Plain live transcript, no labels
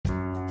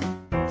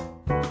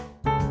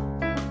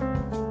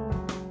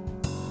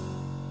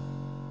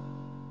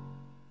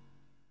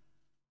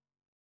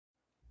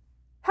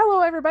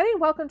everybody.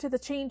 Welcome to the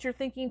Change Your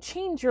Thinking,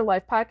 Change Your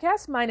Life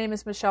podcast. My name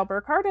is Michelle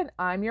Burkhardt, and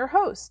I'm your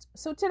host.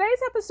 So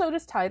today's episode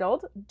is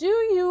titled, Do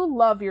You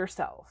Love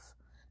Yourself?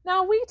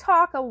 Now, we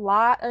talk a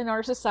lot in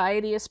our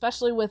society,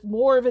 especially with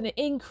more of an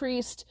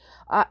increased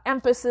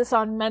emphasis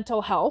on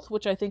mental health,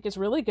 which I think is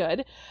really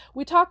good.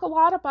 We talk a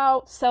lot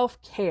about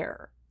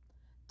self-care.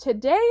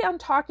 Today, I'm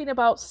talking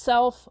about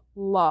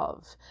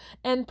self-love,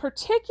 and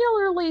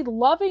particularly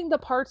loving the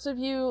parts of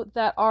you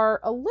that are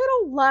a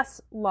little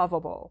less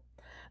lovable.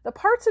 The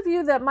parts of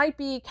you that might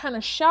be kind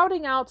of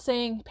shouting out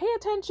saying, pay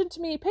attention to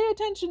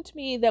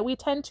me, that we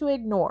tend to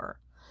ignore.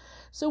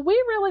 So we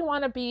really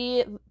want to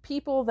be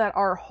people that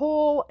are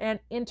whole and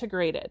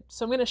integrated.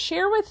 So I'm going to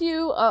share with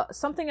you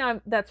something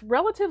that's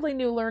relatively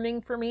new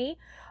learning for me.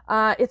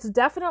 It's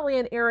definitely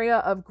an area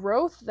of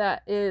growth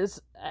that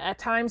is at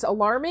times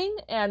alarming,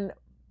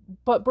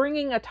 but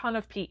bringing a ton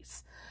of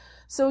peace.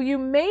 So you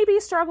may be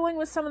struggling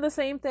with some of the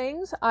same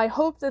things. I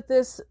hope that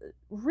this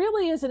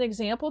really is an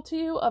example to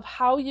you of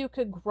how you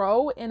could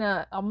grow in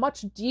a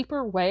much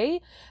deeper way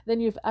than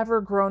you've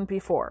ever grown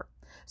before.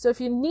 So if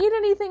you need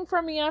anything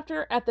from me at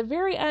the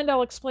very end,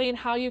 I'll explain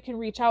how you can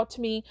reach out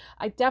to me.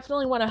 I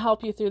definitely want to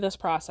help you through this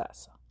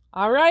process.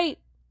 All right,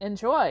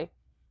 enjoy.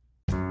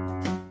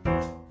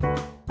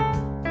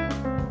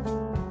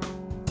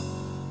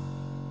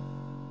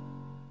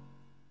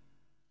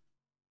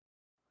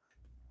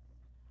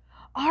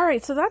 All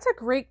right, so that's a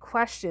great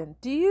question.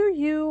 Do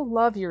you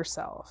love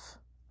yourself?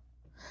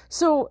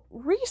 So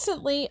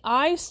recently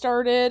I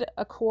started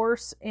a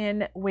course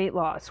in weight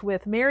loss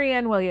with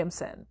Marianne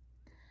Williamson.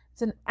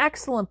 It's an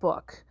excellent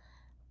book.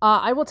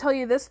 I will tell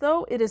you this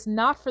though, it is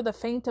not for the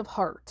faint of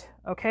heart,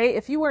 okay?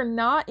 If you are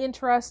not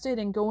interested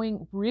in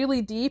going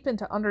really deep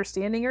into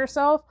understanding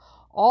yourself,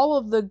 all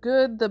of the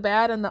good, the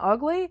bad, and the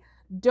ugly,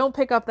 don't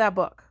pick up that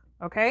book,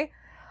 okay?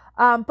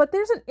 But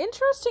there's an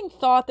interesting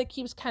thought that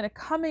keeps kind of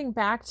coming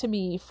back to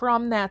me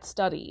from that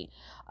study.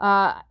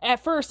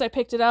 At first I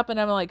picked it up and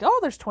I'm like, oh,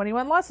 there's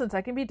 21 lessons.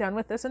 I can be done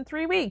with this in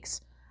 3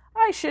 weeks.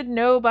 I should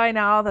know by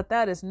now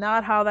that is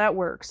not how that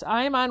works.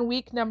 I'm on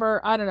week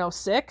number,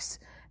 6,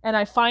 and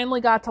I finally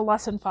got to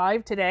lesson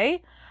 5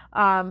 today.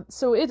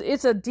 So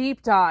it's a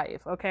deep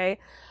dive, okay?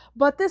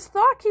 But this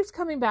thought keeps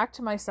coming back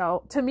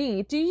to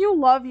me. Do you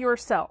love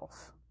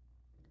yourself?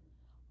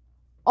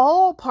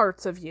 All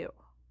parts of you,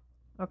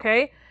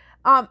 okay?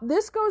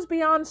 This goes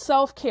beyond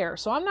self-care.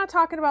 So I'm not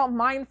talking about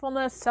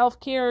mindfulness,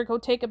 self-care, go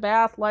take a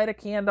bath, light a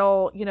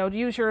candle,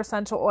 use your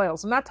essential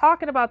oils. I'm not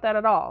talking about that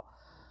at all.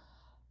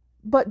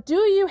 But do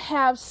you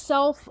have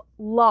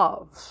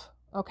self-love,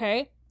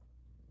 okay?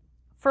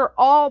 For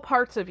all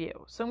parts of you.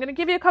 So I'm going to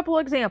give you a couple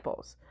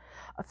examples.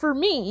 For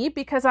me,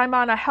 because I'm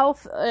on a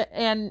health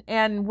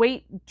and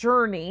weight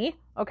journey,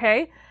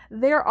 okay,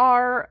 there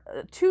are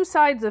two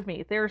sides of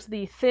me. There's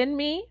the thin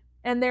me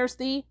and there's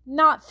the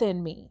not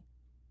thin me,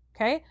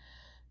 okay?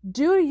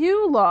 Do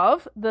you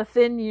love the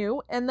thin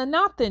you and the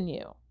not thin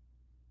you?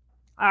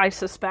 I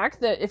suspect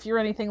that if you're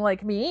anything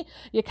like me,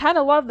 you kind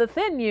of love the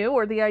thin you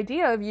or the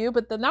idea of you,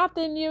 but the not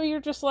thin you, you're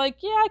just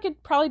like, yeah, I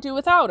could probably do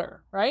without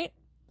her, right?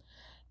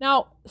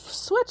 Now,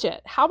 switch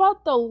it. How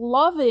about the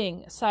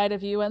loving side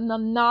of you and the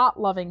not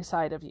loving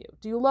side of you?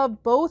 Do you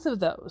love both of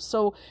those?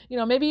 So,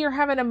 maybe you're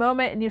having a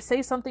moment and you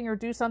say something or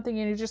do something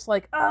and you're just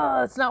like,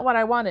 oh, it's not what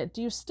I wanted.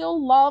 Do you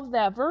still love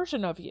that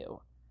version of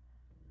you?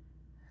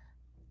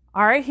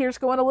 All right, here's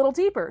going a little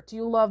deeper. Do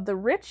you love the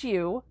rich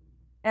you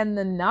and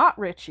the not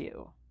rich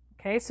you?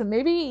 Okay, so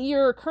maybe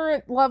your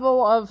current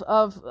level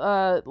of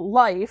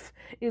life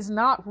is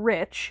not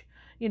rich,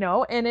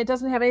 and it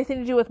doesn't have anything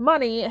to do with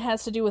money. It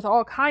has to do with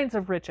all kinds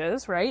of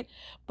riches, right?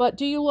 But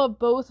do you love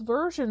both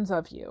versions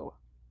of you?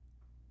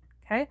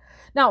 Okay,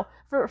 now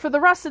for the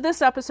rest of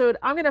this episode,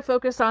 I'm going to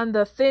focus on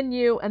the thin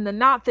you and the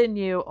not thin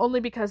you, only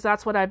because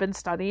that's what I've been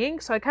studying.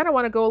 So I kind of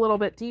want to go a little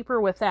bit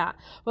deeper with that.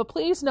 But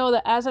please know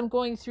that as I'm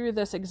going through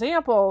this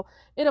example,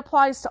 it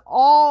applies to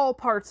all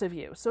parts of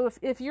you. So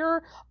if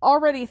you're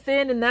already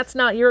thin and that's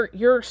not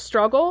your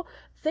struggle,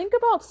 think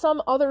about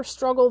some other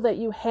struggle that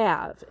you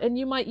have, and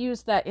you might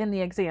use that in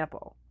the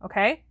example,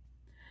 okay?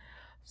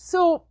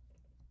 So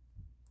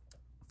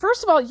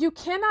first of all, you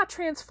cannot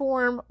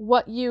transform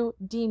what you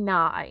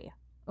deny.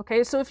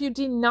 Okay, so if you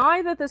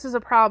deny that this is a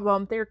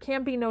problem, there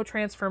can be no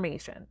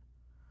transformation.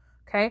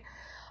 Okay,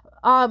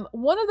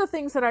 one of the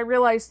things that I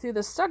realized through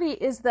the study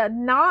is that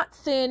not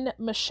thin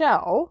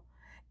Michelle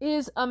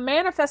is a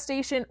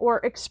manifestation or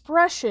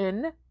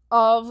expression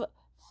of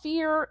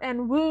fear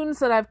and wounds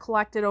that I've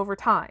collected over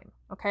time.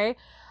 Okay,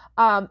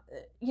 a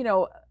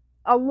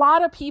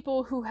lot of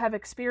people who have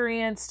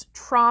experienced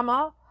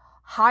trauma,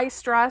 high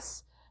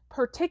stress,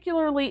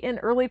 particularly in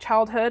early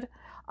childhood,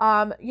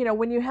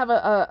 when you have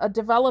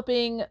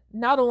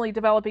not only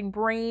developing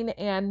brain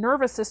and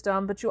nervous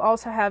system, but you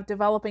also have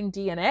developing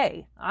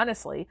DNA,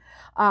 honestly.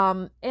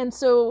 And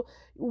so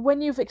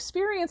when you've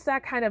experienced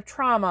that kind of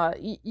trauma,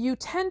 you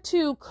tend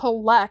to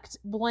collect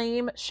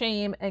blame,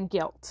 shame, and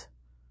guilt.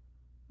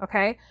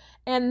 Okay?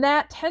 And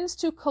that tends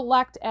to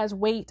collect as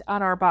weight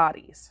on our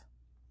bodies.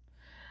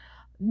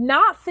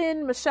 Not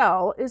thin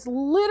Michelle is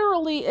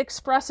literally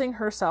expressing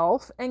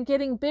herself and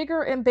getting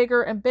bigger and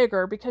bigger and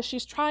bigger because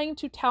she's trying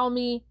to tell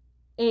me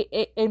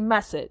a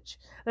message.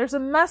 There's a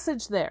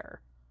message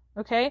there.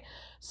 Okay.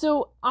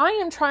 So I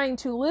am trying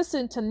to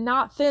listen to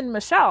not thin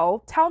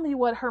Michelle tell me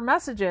what her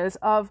message is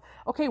of,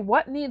 okay,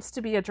 what needs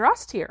to be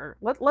addressed here?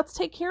 Let's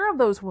take care of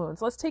those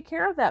wounds. Let's take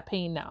care of that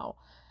pain now.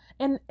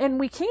 And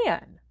we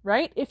can,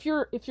 right? If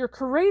you're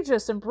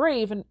courageous and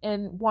brave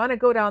and want to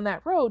go down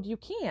that road, you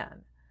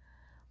can.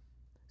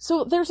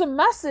 So there's a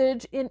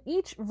message in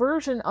each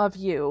version of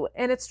you,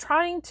 and it's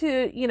trying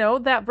to,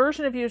 that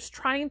version of you is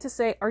trying to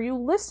say, are you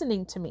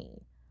listening to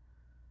me?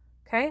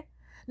 Okay.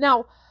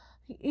 Now,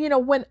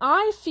 when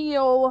I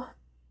feel,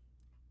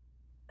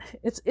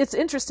 it's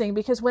interesting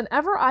because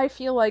whenever I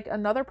feel like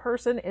another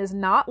person is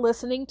not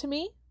listening to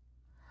me,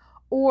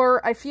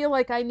 or I feel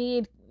like I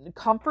need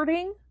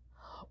comforting,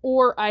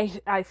 or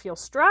I feel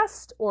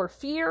stressed or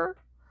fear,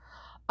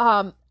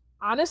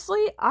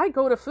 honestly, I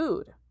go to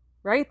food.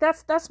 Right?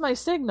 That's my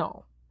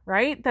signal,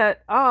 right?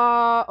 That,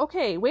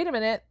 okay, wait a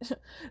minute.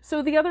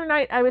 So the other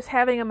night I was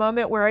having a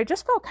moment where I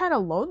just felt kind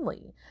of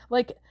lonely.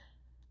 Like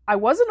I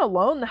wasn't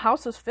alone. The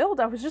house was filled.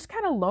 I was just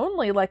kind of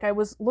lonely. Like I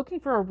was looking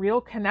for a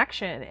real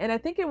connection. And I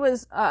think it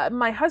was,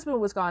 my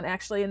husband was gone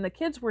actually, and the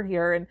kids were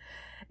here. And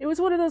it was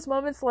one of those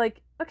moments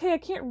like, okay, I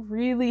can't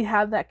really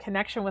have that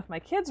connection with my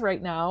kids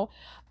right now.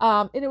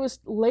 And it was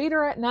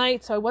later at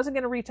night, so I wasn't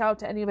going to reach out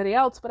to anybody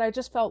else, but I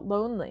just felt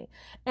lonely.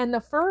 And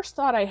the first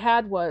thought I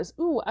had was,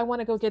 ooh, I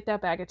want to go get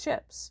that bag of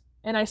chips.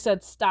 And I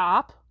said,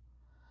 stop.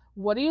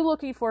 What are you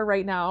looking for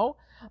right now?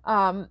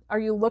 Are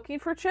you looking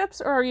for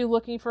chips or are you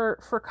looking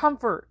for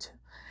comfort?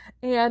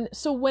 And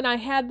so when I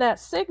had that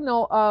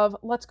signal of,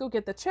 let's go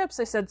get the chips,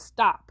 I said,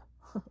 stop.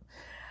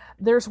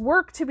 There's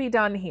work to be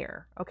done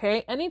here,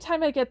 okay?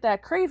 Anytime I get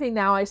that craving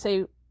now, I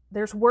say,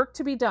 there's work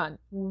to be done.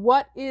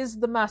 What is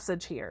the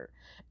message here?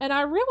 And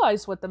I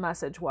realized what the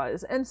message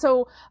was. And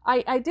so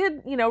I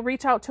did,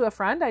 reach out to a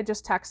friend. I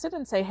just texted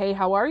and say, hey,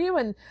 how are you?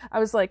 And I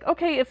was like,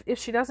 okay, if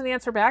she doesn't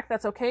answer back,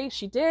 that's okay.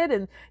 She did.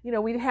 And,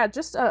 we had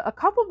just a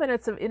couple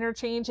minutes of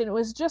interchange and it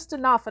was just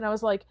enough. And I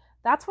was like,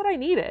 that's what I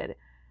needed.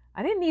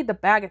 I didn't need the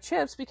bag of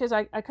chips because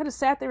I could have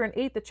sat there and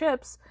ate the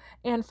chips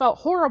and felt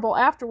horrible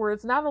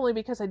afterwards, not only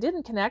because I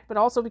didn't connect, but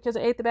also because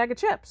I ate the bag of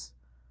chips,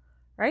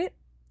 right?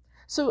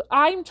 So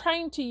I'm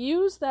trying to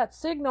use that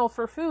signal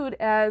for food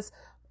as,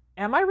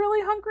 am I really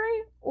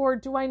hungry or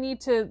do I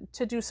need to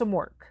do some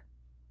work?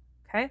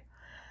 Okay.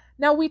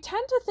 Now we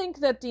tend to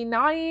think that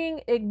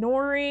denying,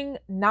 ignoring,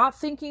 not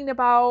thinking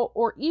about,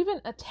 or even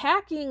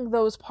attacking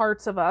those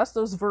parts of us,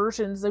 those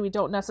versions that we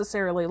don't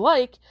necessarily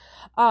like,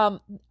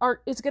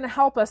 is going to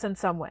help us in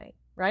some way,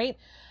 right?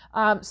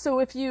 So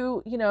if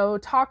you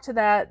talk to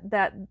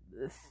that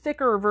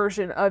thicker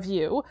version of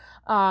you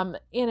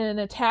in an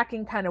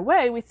attacking kind of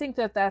way, we think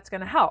that that's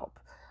going to help.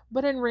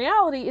 But in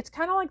reality, it's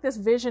kind of like this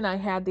vision I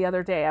had the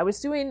other day. I was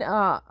doing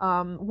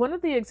one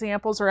of the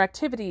examples or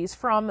activities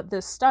from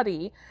this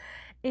study,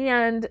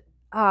 and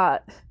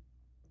it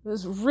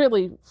was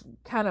really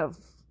kind of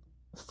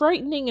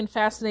frightening and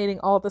fascinating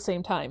all at the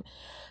same time.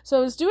 So I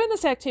was doing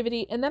this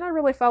activity, and then I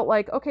really felt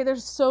like, okay,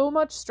 there's so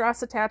much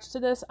stress attached to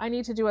this. I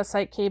need to do a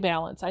Psych-K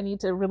balance. I need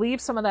to relieve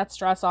some of that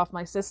stress off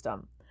my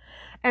system.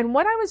 And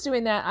when I was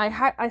doing that,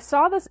 I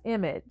saw this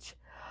image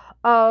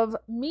of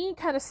me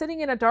kind of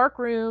sitting in a dark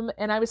room,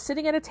 and I was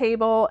sitting at a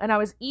table and I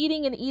was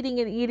eating and eating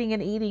and eating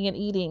and eating and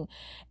eating.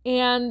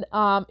 And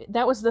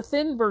that was the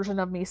thin version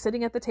of me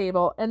sitting at the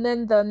table. And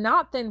then the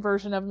not thin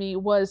version of me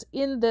was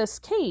in this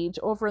cage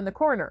over in the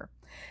corner.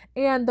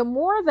 And the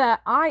more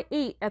that I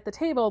ate at the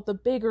table, the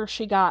bigger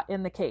she got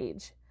in the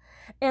cage.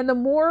 And the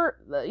more,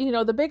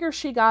 the bigger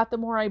she got, the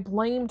more I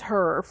blamed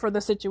her for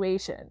the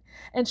situation.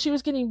 And she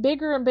was getting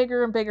bigger and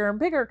bigger and bigger and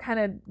bigger, kind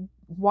of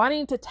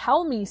wanting to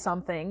tell me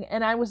something,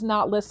 and I was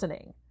not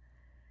listening.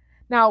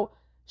 Now,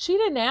 she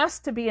didn't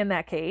ask to be in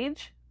that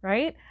cage,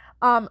 right?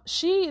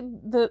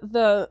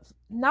 The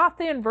not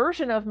thin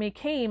version of me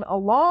came a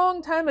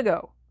long time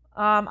ago.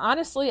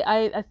 Honestly,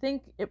 I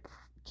think it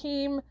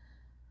came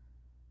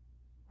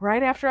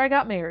right after I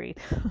got married.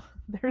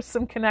 There's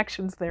some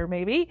connections there,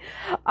 maybe.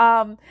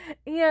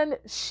 And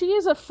she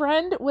is a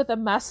friend with a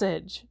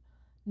message,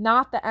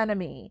 not the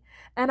enemy.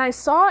 And I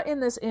saw in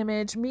this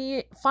image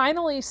me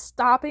finally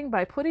stopping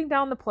by putting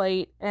down the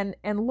plate and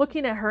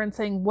looking at her and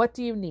saying, what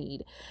do you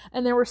need?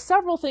 And there were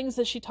several things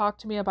that she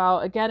talked to me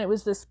about. Again, it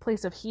was this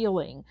place of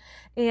healing.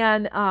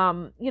 And,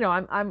 I'm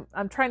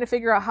trying to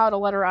figure out how to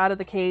let her out of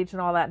the cage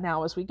and all that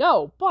now as we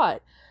go.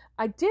 But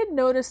I did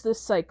notice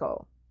this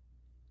cycle.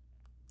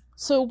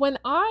 So when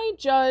I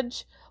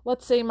judge,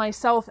 let's say,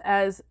 myself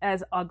as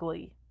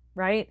ugly,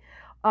 right?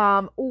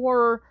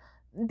 Or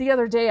the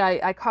other day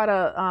I caught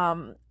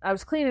I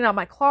was cleaning out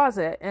my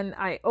closet and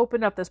I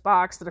opened up this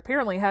box that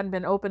apparently hadn't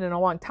been opened in a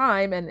long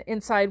time, and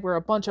inside were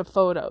a bunch of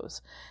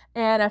photos.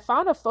 And I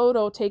found a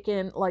photo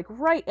taken like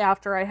right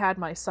after I had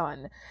my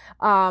son.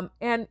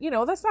 And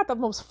that's not the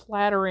most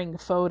flattering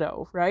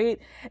photo, right?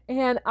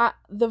 And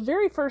the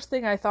very first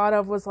thing I thought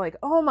of was like,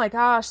 oh my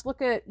gosh,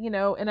 look at,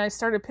 and I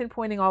started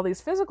pinpointing all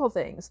these physical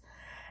things.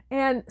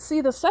 And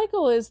see, the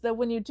cycle is that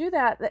when you do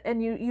that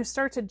and you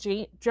start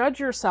to judge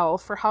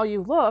yourself for how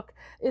you look,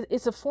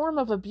 it's a form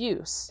of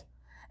abuse.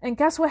 And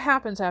guess what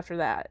happens after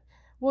that?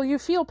 Well, you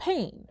feel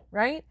pain,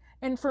 right?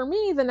 And for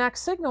me, the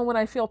next signal when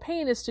I feel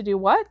pain is to do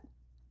what?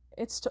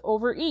 It's to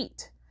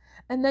overeat.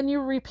 And then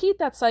you repeat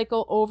that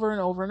cycle over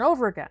and over and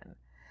over again.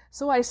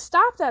 So I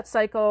stopped that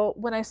cycle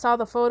when I saw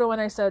the photo and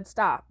I said,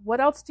 stop. What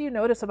else do you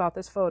notice about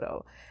this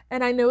photo?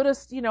 And I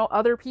noticed,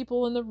 other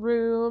people in the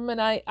room, and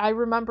I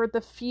remembered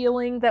the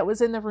feeling that was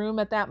in the room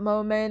at that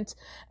moment.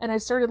 And I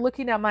started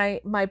looking at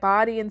my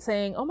body and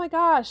saying, oh my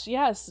gosh,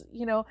 yes,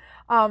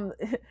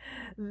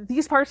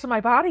 these parts of my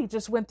body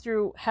just went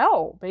through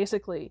hell,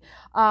 basically.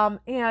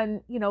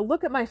 And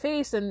look at my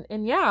face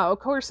and yeah, of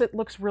course it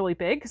looks really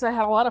big because I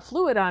had a lot of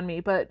fluid on me,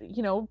 but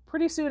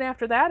pretty soon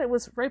after that, it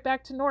was right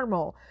back to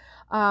normal.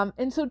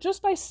 And so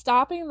just by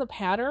stopping the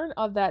pattern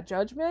of that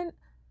judgment,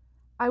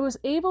 I was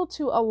able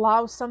to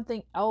allow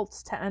something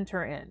else to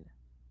enter in.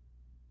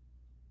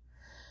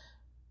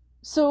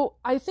 So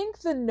I think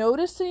the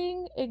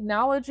noticing,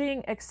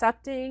 acknowledging,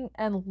 accepting,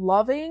 and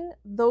loving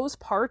those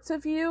parts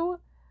of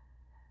you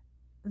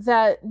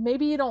that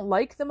maybe you don't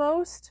like the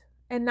most,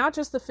 and not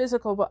just the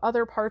physical, but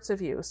other parts of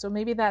you. So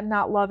maybe that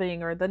not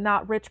loving or the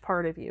not rich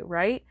part of you,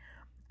 right?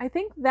 I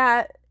think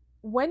that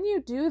when you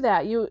do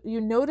that, you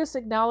notice,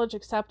 acknowledge,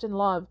 accept, and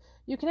love,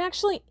 you can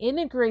actually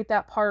integrate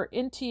that part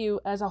into you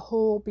as a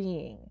whole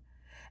being,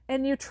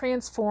 and you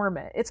transform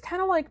it. It's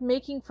kind of like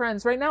making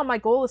friends. Right now, my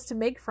goal is to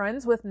make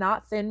friends with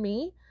not thin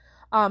me,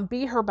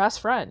 be her best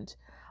friend.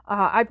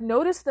 I've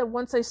noticed that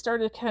once I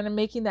started kind of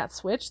making that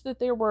switch, that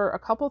there were a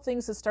couple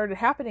things that started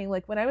happening.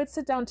 Like when I would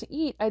sit down to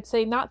eat, I'd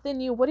say, not thin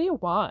you, what do you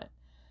want?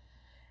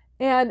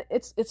 And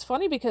it's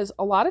funny because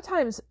a lot of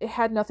times it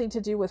had nothing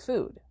to do with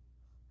food.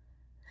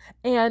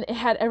 And it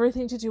had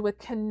everything to do with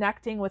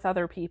connecting with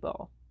other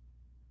people.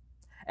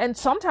 And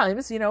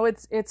sometimes,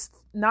 it's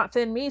not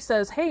thin me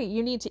says, hey,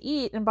 you need to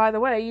eat. And by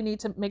the way, you need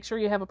to make sure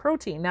you have a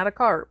protein, not a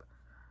carb.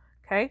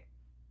 Okay.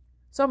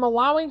 So I'm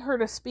allowing her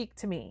to speak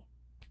to me.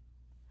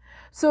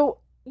 So,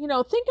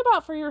 think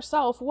about for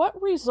yourself, what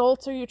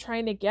results are you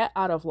trying to get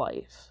out of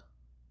life?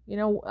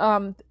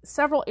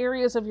 Several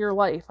areas of your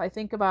life. I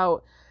think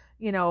about,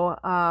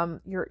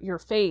 your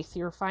faith,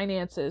 your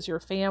finances, your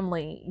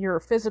family, your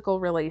physical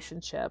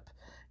relationship,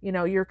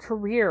 your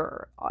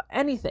career,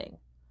 anything.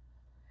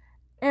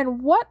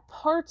 And what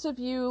parts of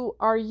you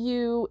are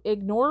you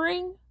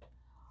ignoring,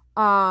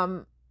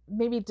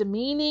 maybe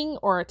demeaning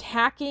or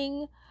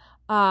attacking,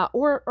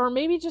 or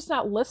maybe just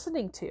not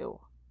listening to?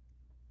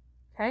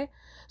 Okay.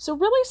 So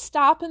really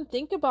stop and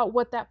think about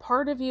what that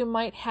part of you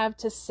might have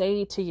to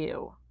say to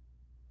you.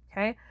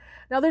 Okay.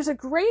 Now, there's a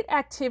great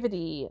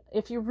activity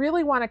if you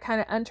really want to kind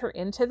of enter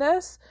into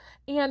this.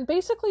 And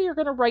basically, you're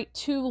going to write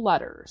 2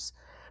 letters.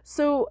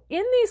 So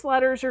in these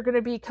letters, you're going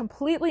to be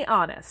completely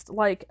honest,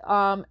 like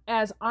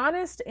as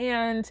honest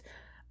and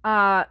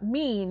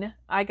mean,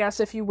 I guess,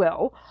 if you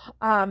will.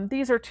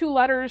 These are 2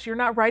 letters. You're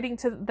not writing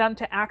to them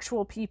to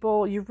actual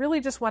people. You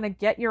really just want to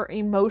get your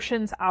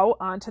emotions out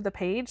onto the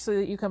page so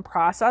that you can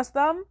process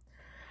them.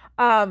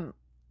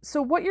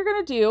 So what you're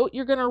going to do,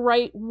 you're going to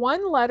write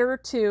 1 letter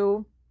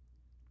to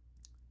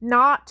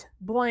not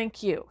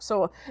blank you.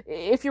 So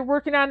if you're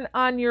working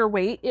on your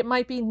weight, it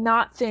might be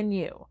not thin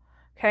you.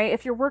 Okay.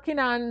 If you're working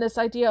on this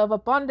idea of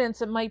abundance,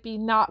 it might be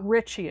not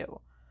rich you.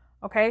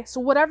 Okay.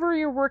 So whatever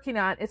you're working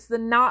on, it's the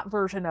not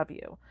version of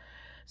you.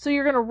 So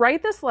you're going to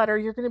write this letter.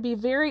 You're going to be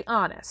very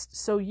honest.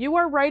 So you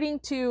are writing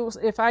to,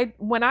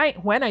 when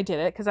I did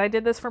it, because I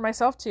did this for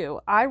myself too,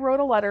 I wrote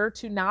a letter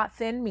to not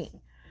thin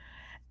me.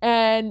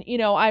 And,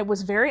 I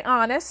was very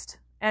honest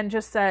and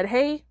just said,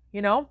 hey,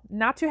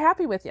 not too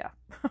happy with you.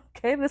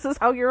 Okay, this is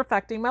how you're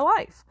affecting my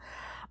life.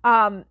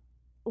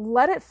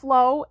 Let it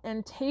flow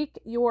and take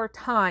your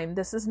time.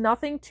 This is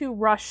nothing to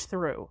rush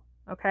through.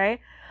 Okay,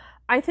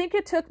 I think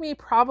it took me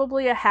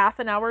probably a half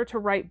an hour to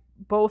write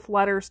both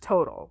letters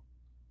total.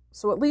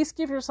 So at least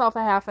give yourself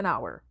a half an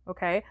hour.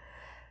 Okay,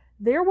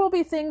 there will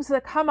be things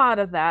that come out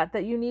of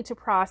that you need to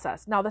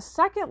process. Now, the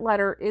second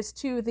letter is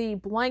to the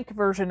blank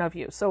version of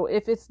you. So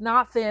if it's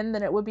not thin,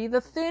 then it would be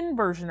the thin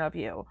version of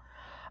you.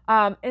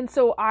 And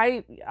so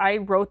I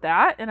wrote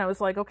that and I was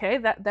like, okay,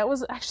 that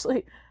was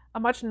actually a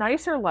much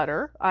nicer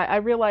letter. I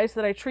realized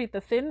that I treat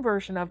the thin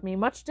version of me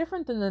much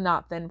different than the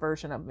not thin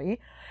version of me.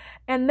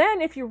 And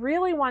then if you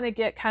really want to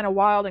get kind of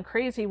wild and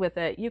crazy with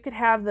it, you could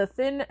have the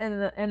thin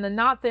and the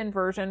not thin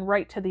version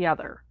right to the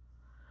other.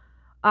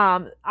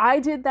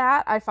 I did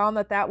that. I found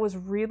that was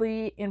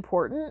really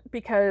important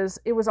because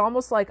it was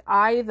almost like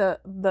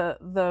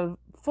the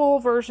full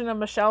version of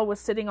Michelle was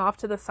sitting off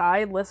to the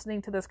side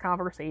listening to this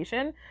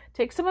conversation.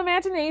 Take some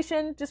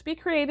imagination, just be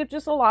creative,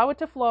 just allow it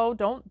to flow.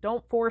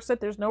 Don't force it.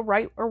 There's no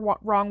right or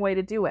wrong way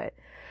to do it.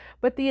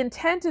 But the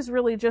intent is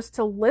really just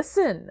to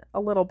listen a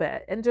little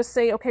bit and just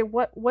say, okay,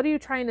 what are you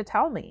trying to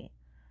tell me?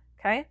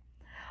 Okay.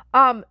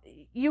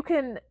 You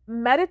can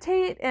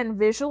meditate and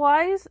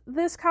visualize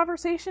this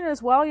conversation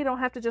as well. You don't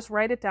have to just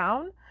write it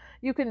down.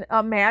 You can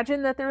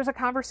imagine that there's a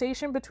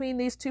conversation between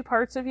these two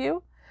parts of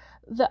you.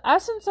 The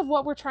essence of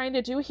what we're trying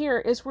to do here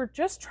is we're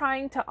just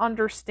trying to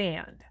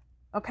understand.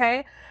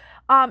 Okay.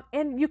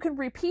 And you can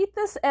repeat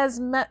this as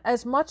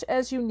much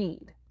as you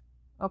need.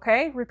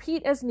 Okay.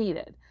 Repeat as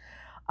needed.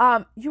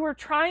 You are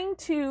trying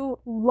to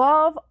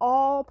love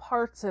all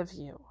parts of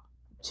you,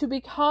 to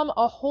become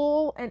a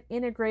whole and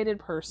integrated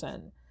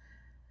person.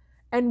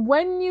 And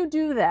when you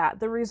do that,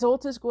 the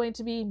result is going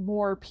to be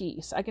more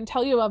peace. I can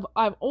tell you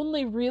I've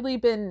only really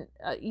been,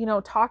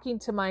 talking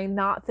to my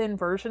not thin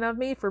version of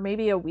me for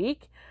maybe a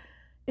week.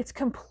 It's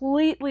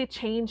completely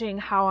changing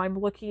how I'm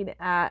looking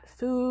at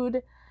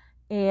food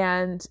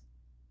and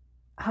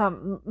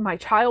my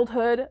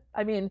childhood.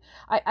 I mean,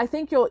 I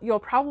think you'll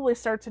probably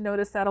start to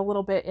notice that a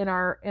little bit in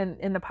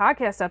the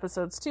podcast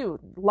episodes too.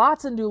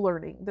 Lots of new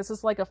learning. This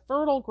is like a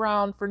fertile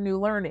ground for new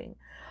learning.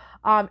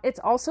 It's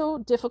also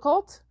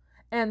difficult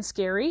and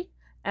scary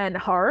and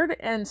hard,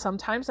 and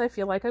sometimes I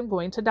feel like I'm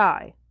going to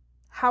die.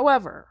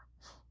 However,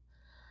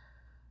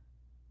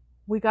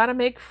 we got to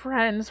make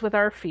friends with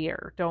our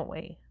fear, don't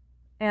we?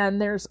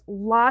 And there's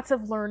lots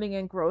of learning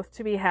and growth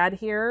to be had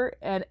here.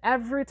 And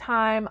every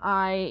time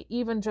I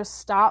even just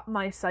stop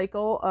my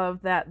cycle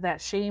of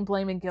that shame,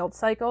 blame, and guilt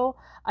cycle,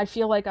 I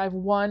feel like I've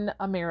won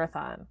a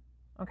marathon.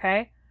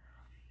 Okay?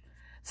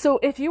 So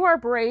if you are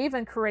brave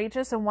and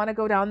courageous and want to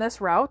go down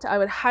this route, I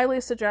would highly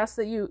suggest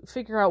that you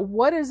figure out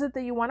what is it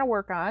that you want to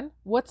work on.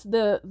 What's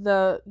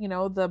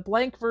the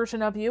blank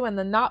version of you and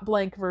the not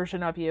blank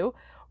version of you.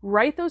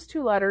 Write those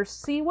two letters,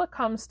 see what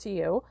comes to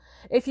you.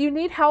 If you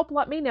need help,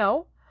 let me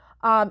know.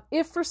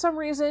 If for some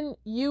reason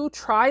you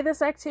try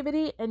this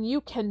activity and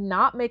you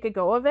cannot make a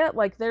go of it,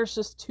 like there's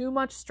just too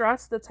much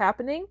stress that's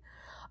happening,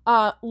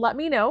 let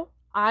me know.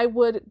 I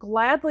would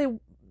gladly,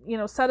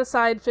 set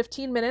aside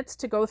 15 minutes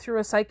to go through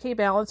a Psych-K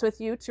balance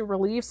with you to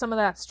relieve some of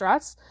that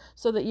stress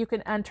so that you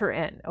can enter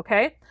in.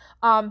 Okay.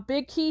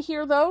 Big key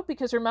here though,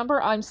 because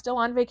remember, I'm still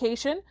on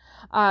vacation.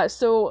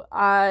 So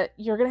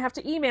you're going to have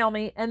to email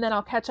me and then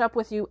I'll catch up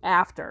with you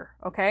after.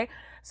 Okay.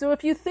 So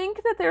if you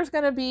think that there's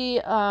going to be,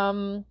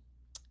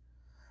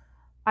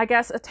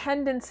 a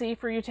tendency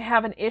for you to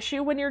have an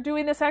issue when you're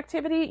doing this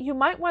activity, you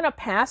might want to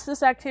pass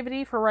this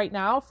activity for right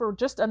now for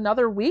just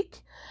another week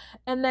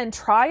and then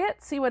try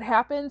it, see what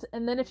happens.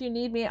 And then if you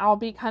need me, I'll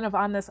be kind of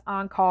on this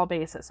on-call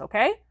basis.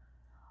 Okay.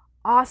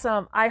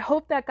 Awesome. I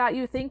hope that got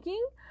you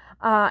thinking.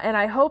 And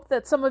I hope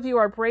that some of you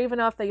are brave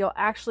enough that you'll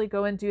actually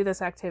go and do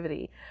this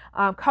activity.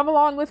 Come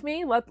along with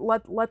me.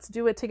 Let's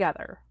do it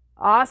together.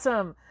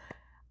 Awesome.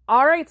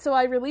 All right. So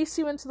I release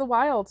you into the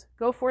wild.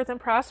 Go forth and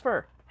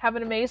prosper. Have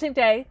an amazing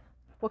day.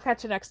 We'll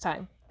catch you next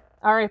time.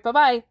 All right.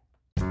 Bye-bye.